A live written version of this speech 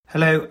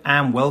Hello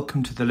and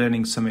welcome to the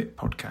Learning Summit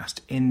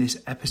podcast. In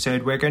this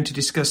episode, we're going to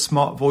discuss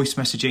smart voice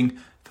messaging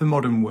for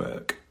modern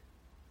work.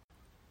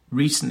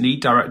 Recently,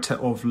 Director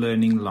of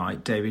Learning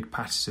Light, David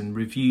Patterson,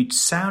 reviewed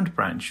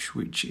SoundBranch,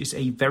 which is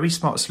a very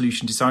smart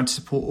solution designed to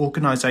support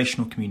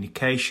organisational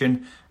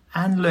communication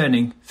and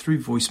learning through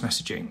voice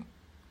messaging.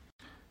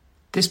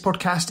 This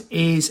podcast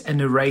is a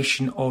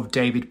narration of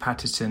David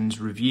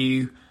Patterson's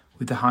review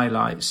with the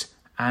highlights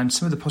and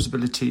some of the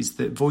possibilities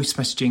that voice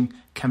messaging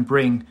can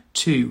bring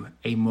to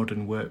a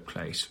modern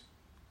workplace.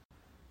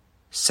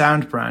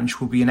 SoundBranch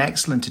will be an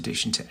excellent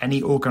addition to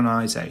any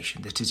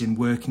organisation that is in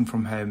working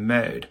from home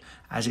mode,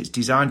 as it's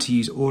designed to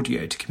use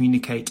audio to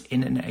communicate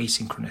in an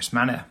asynchronous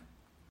manner.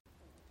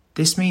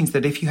 This means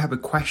that if you have a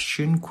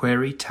question,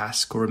 query,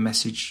 task or a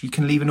message, you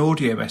can leave an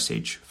audio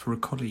message for a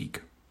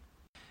colleague.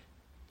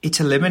 It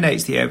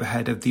eliminates the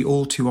overhead of the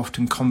all too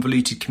often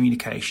convoluted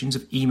communications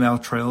of email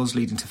trails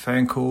leading to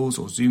phone calls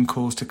or Zoom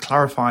calls to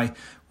clarify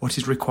what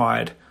is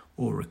required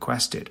or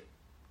requested.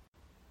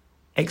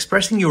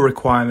 Expressing your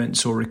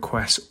requirements or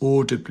requests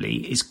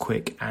audibly is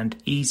quick and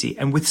easy,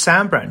 and with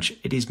SoundBranch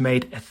it is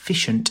made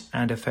efficient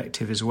and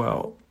effective as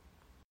well.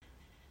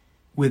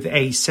 With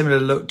a similar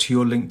look to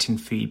your LinkedIn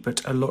feed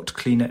but a lot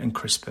cleaner and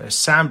crisper,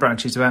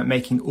 SoundBranch is about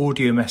making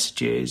audio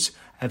messages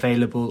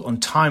available on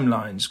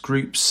timelines,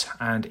 groups,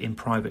 and in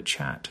private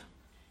chat.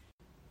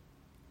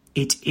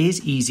 It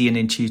is easy and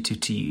intuitive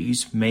to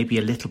use, maybe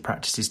a little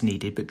practice is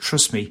needed, but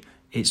trust me,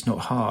 it's not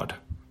hard.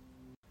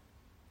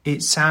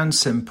 It sounds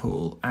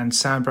simple, and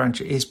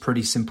SoundBranch is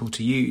pretty simple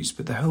to use,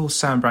 but the whole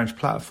SoundBranch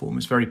platform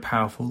is very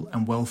powerful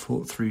and well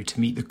thought through to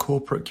meet the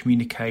corporate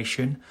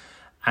communication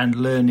and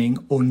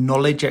learning or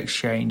knowledge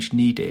exchange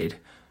needed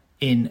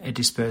in a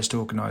dispersed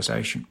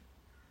organisation.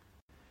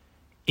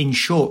 In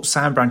short,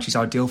 SoundBranch is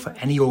ideal for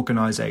any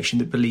organisation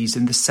that believes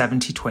in the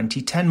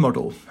 70-20-10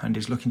 model and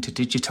is looking to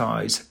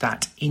digitise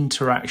that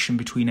interaction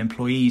between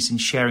employees in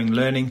sharing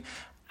learning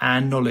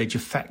and knowledge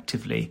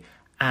effectively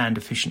and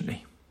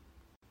efficiently.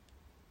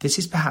 This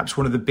is perhaps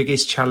one of the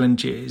biggest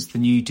challenges the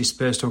new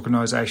dispersed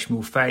organisation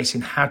will face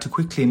in how to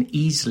quickly and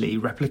easily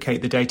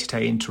replicate the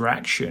day-to-day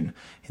interaction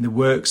in the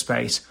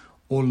workspace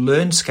or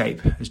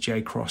learnscape, as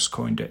Jay Cross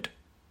coined it.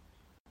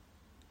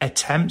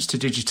 Attempts to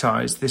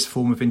digitise this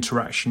form of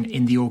interaction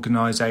in the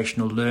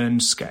organisational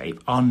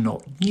learnscape are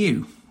not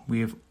new.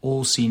 We have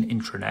all seen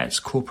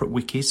intranets, corporate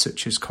wikis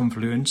such as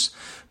Confluence,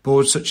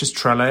 boards such as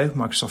Trello,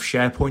 Microsoft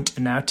SharePoint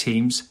and now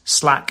Teams,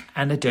 Slack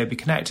and Adobe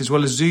Connect, as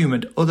well as Zoom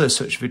and other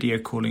such video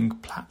calling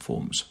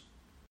platforms.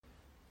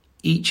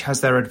 Each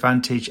has their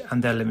advantage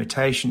and their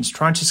limitations.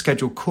 Trying to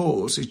schedule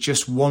calls is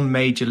just one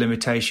major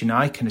limitation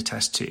I can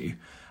attest to,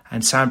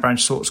 and SoundBranch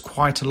sorts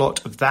quite a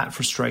lot of that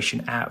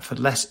frustration out for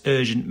less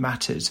urgent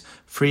matters,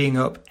 freeing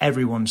up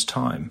everyone's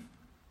time.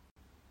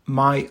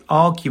 My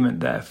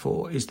argument,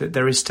 therefore, is that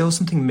there is still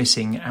something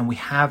missing and we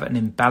have an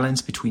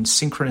imbalance between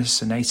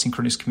synchronous and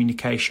asynchronous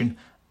communication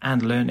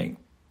and learning.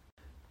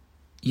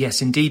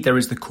 Yes, indeed, there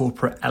is the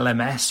corporate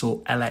LMS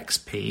or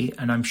LXP,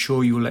 and I'm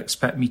sure you will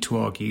expect me to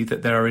argue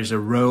that there is a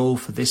role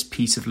for this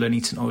piece of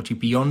learning technology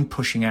beyond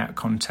pushing out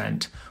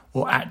content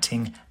or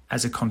acting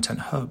as a content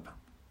hub.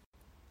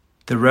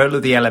 The role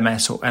of the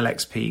LMS or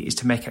LXP is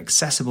to make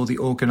accessible the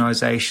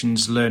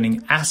organisation's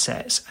learning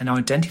assets and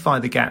identify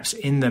the gaps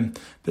in them.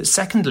 But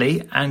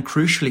secondly, and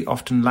crucially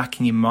often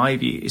lacking in my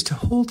view, is to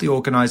hold the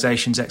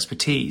organisation's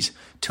expertise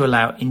to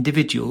allow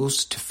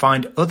individuals to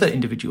find other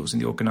individuals in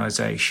the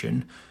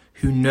organisation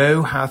who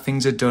know how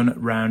things are done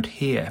around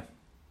here.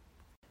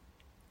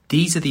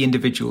 These are the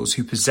individuals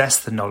who possess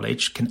the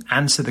knowledge, can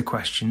answer the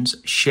questions,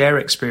 share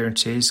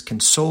experiences,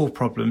 can solve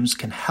problems,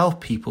 can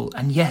help people,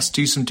 and yes,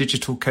 do some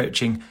digital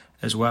coaching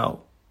as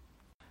well.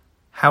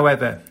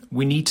 However,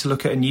 we need to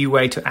look at a new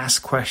way to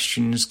ask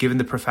questions given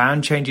the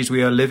profound changes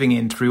we are living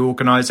in through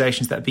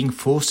organisations that are being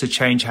forced to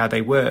change how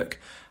they work,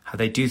 how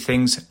they do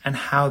things, and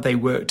how they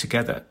work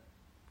together.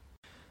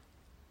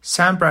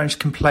 SoundBranch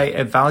can play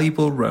a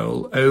valuable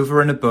role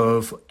over and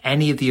above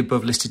any of the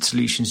above listed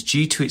solutions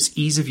due to its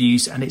ease of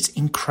use and its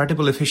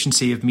incredible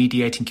efficiency of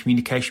mediating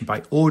communication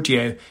by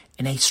audio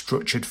in a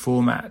structured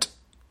format.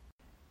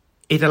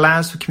 It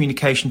allows for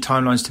communication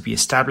timelines to be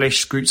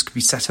established, groups can be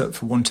set up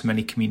for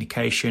one-to-many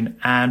communication,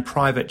 and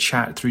private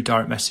chat through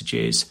direct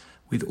messages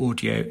with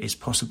audio is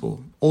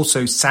possible.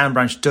 Also,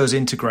 SoundBranch does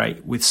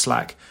integrate with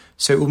Slack,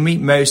 so it will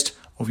meet most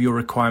of your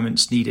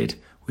requirements needed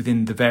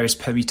within the various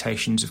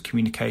permutations of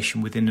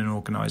communication within an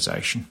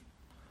organisation.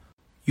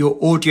 Your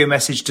audio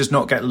message does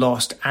not get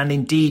lost, and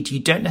indeed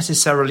you don't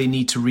necessarily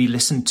need to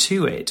re-listen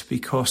to it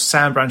because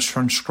SoundBranch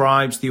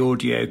transcribes the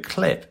audio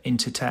clip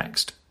into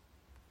text.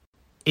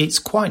 It's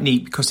quite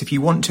neat because if you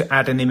want to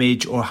add an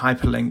image or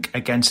hyperlink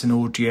against an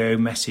audio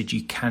message,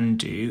 you can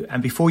do.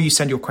 And before you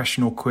send your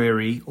question or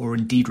query, or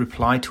indeed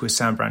reply to a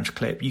SoundBranch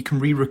clip, you can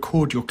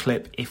re-record your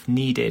clip if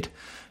needed.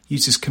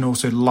 Users can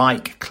also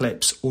like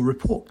clips or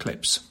report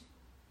clips.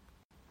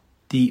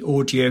 The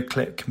audio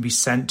clip can be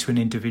sent to an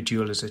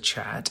individual as a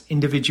chat.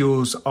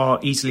 Individuals are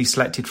easily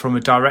selected from a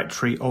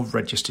directory of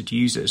registered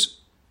users.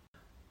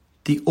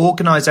 The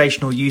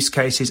organisational use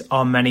cases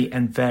are many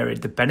and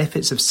varied. The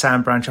benefits of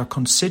SoundBranch are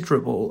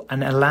considerable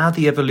and allow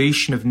the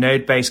evolution of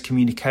node-based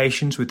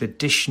communications with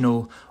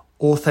additional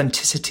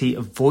authenticity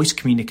of voice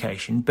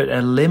communication, but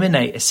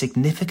eliminate a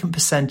significant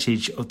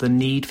percentage of the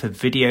need for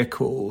video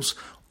calls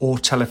or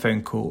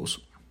telephone calls.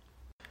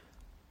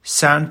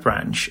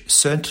 SoundBranch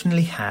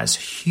certainly has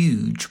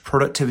huge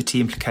productivity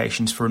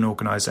implications for an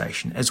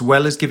organisation, as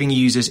well as giving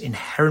users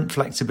inherent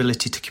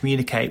flexibility to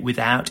communicate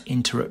without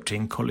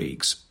interrupting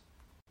colleagues.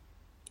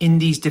 In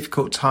these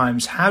difficult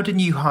times, how do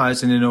new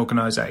hires in an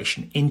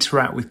organisation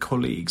interact with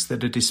colleagues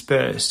that are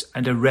dispersed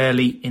and are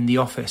rarely in the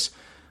office?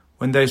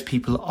 When those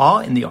people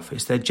are in the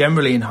office, they're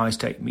generally in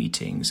high-stake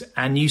meetings,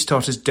 and new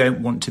starters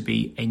don't want to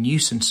be a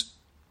nuisance.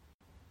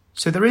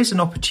 So there is an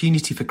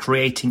opportunity for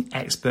creating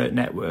expert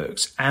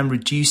networks and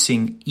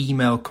reducing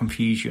email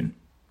confusion.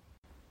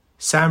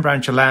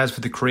 SoundBranch allows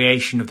for the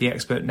creation of the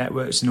expert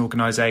networks in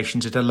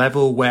organisations at a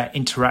level where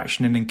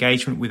interaction and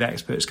engagement with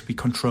experts can be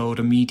controlled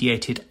and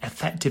mediated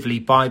effectively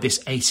by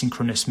this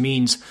asynchronous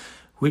means,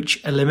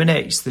 which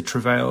eliminates the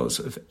travails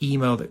of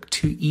email that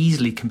too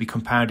easily can be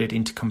compounded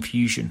into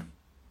confusion.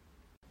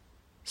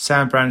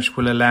 SoundBranch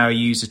will allow a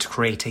user to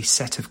create a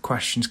set of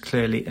questions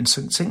clearly and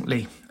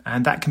succinctly,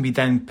 and that can be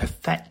then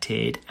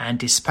perfected and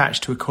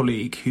dispatched to a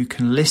colleague who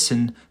can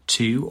listen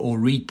to or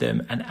read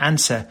them and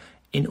answer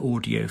in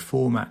audio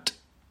format.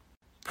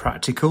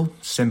 Practical,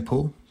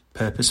 simple,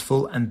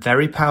 purposeful, and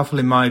very powerful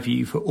in my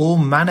view for all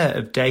manner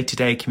of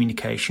day-to-day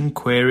communication,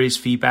 queries,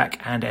 feedback,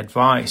 and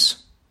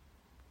advice.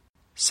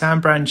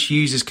 SoundBranch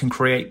users can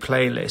create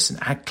playlists and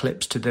add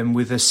clips to them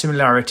with a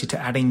similarity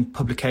to adding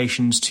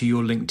publications to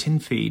your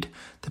LinkedIn feed.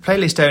 The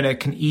playlist owner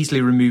can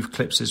easily remove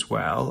clips as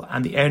well,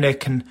 and the owner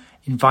can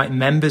invite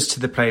members to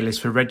the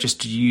playlist for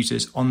registered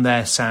users on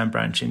their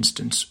SoundBranch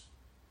instance.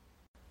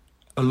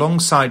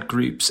 Alongside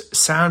groups,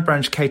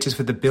 SoundBranch caters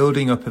for the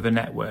building up of a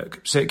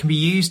network, so it can be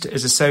used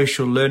as a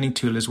social learning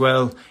tool as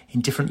well in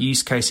different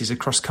use cases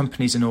across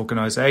companies and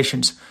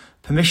organisations.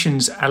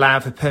 Permissions allow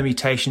for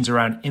permutations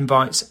around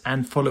invites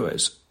and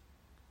followers.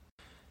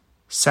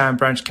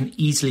 SoundBranch can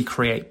easily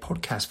create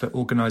podcasts for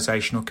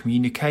organisational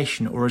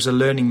communication or as a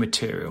learning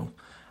material.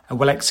 A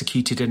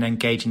well-executed and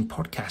engaging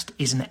podcast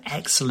is an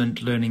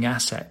excellent learning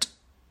asset.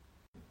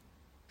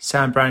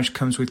 SoundBranch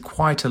comes with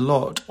quite a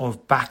lot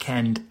of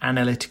back-end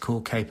analytical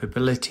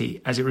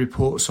capability as it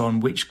reports on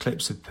which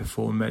clips have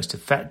performed most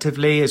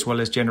effectively, as well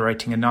as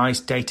generating a nice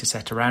data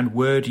set around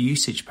word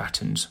usage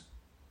patterns.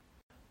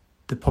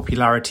 The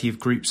popularity of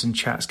groups and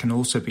chats can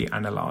also be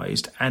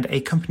analysed, and a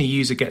company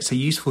user gets a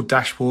useful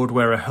dashboard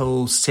where a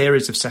whole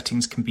series of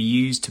settings can be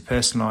used to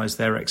personalise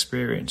their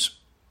experience.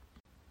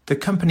 The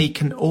company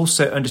can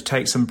also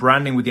undertake some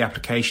branding with the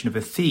application of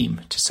a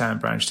theme to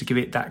SoundBranch to give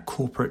it that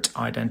corporate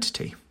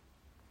identity.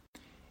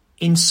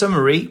 In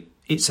summary,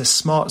 it's a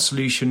smart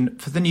solution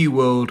for the new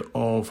world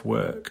of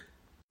work.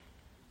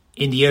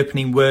 In the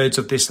opening words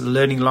of this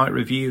Learning Light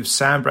review of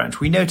SoundBranch,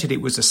 we noted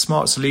it was a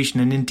smart solution,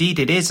 and indeed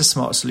it is a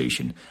smart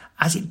solution,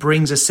 as it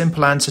brings a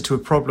simple answer to a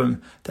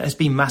problem that has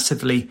been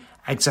massively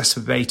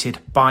exacerbated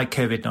by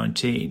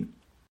COVID-19.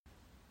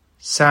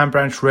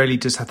 SoundBranch really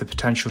does have the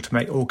potential to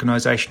make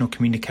organisational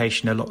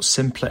communication a lot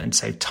simpler and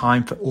save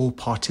time for all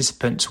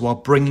participants while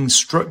bringing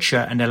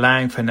structure and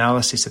allowing for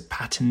analysis of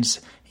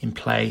patterns in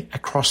play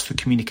across the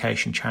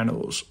communication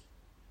channels.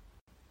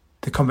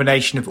 The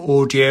combination of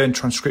audio and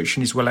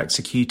transcription is well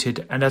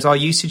executed, and as our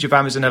usage of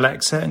Amazon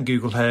Alexa and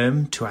Google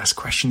Home to ask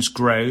questions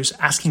grows,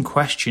 asking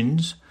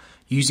questions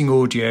using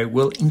audio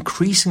will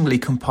increasingly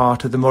become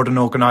part of the modern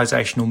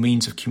organisational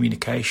means of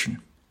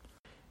communication.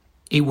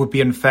 It would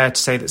be unfair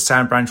to say that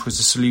SoundBranch was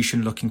a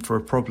solution looking for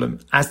a problem,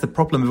 as the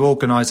problem of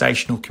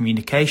organisational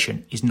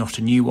communication is not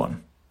a new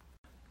one.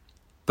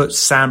 But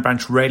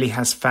SoundBranch really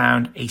has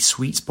found a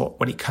sweet spot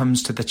when it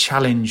comes to the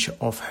challenge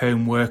of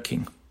home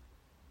working.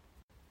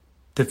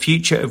 The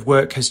future of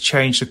work has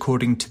changed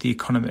according to The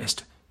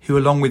Economist, who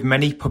along with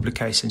many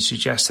publications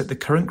suggests that the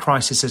current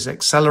crisis has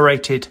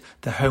accelerated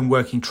the home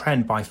working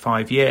trend by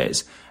 5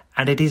 years,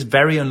 and it is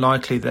very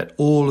unlikely that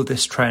all of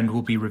this trend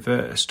will be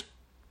reversed.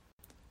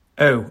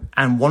 Oh,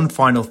 and one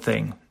final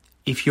thing.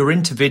 If you're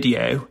into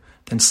video,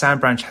 then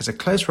SoundBranch has a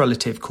close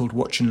relative called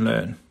Watch and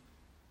Learn.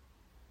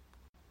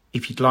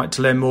 If you'd like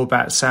to learn more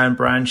about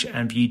SoundBranch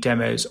and view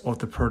demos of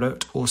the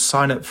product or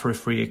sign up for a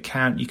free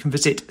account, you can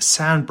visit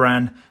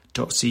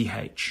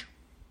soundbran.ch.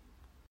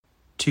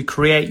 To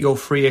create your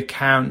free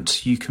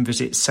account, you can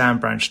visit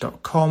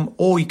soundbranch.com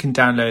or you can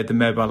download the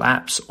mobile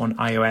apps on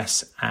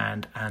iOS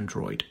and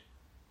Android.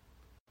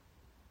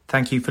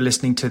 Thank you for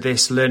listening to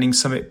this Learning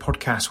Summit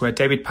podcast where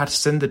David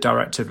Patterson, the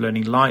Director of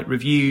Learning Light,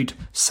 reviewed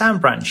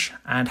SoundBranch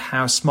and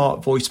how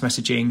smart voice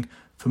messaging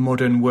for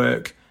modern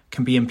work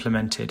can be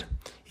implemented.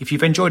 If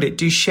you've enjoyed it,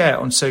 do share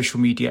on social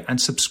media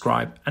and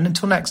subscribe. And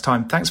until next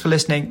time, thanks for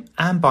listening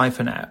and bye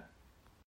for now.